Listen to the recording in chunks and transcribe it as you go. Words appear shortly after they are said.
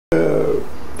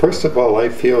First of all, I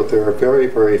feel there are very,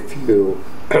 very few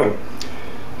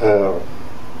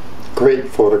great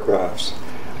photographs.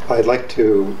 I'd like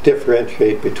to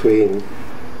differentiate between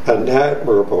an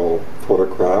admirable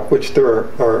photograph, which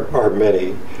there are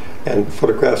many, and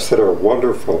photographs that are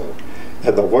wonderful.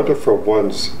 And the wonderful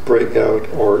ones bring out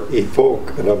or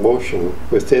evoke an emotion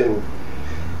within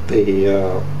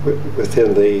the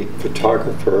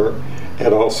photographer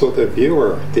and also the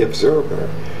viewer, the observer.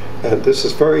 And this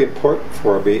is very important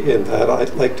for me in that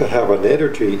I'd like to have an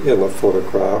energy in the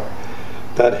photograph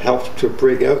that helps to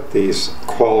bring out these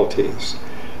qualities.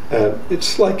 And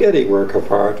it's like any work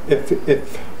of art.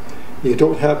 If you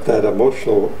don't have that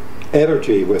emotional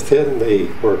energy within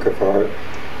the work of art,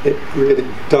 it really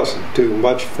doesn't do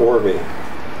much for me.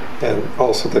 And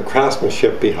also the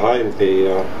craftsmanship behind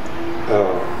the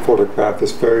photograph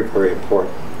is very, very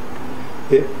important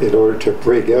in order to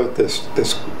bring out this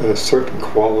certain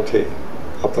quality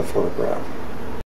of the photograph.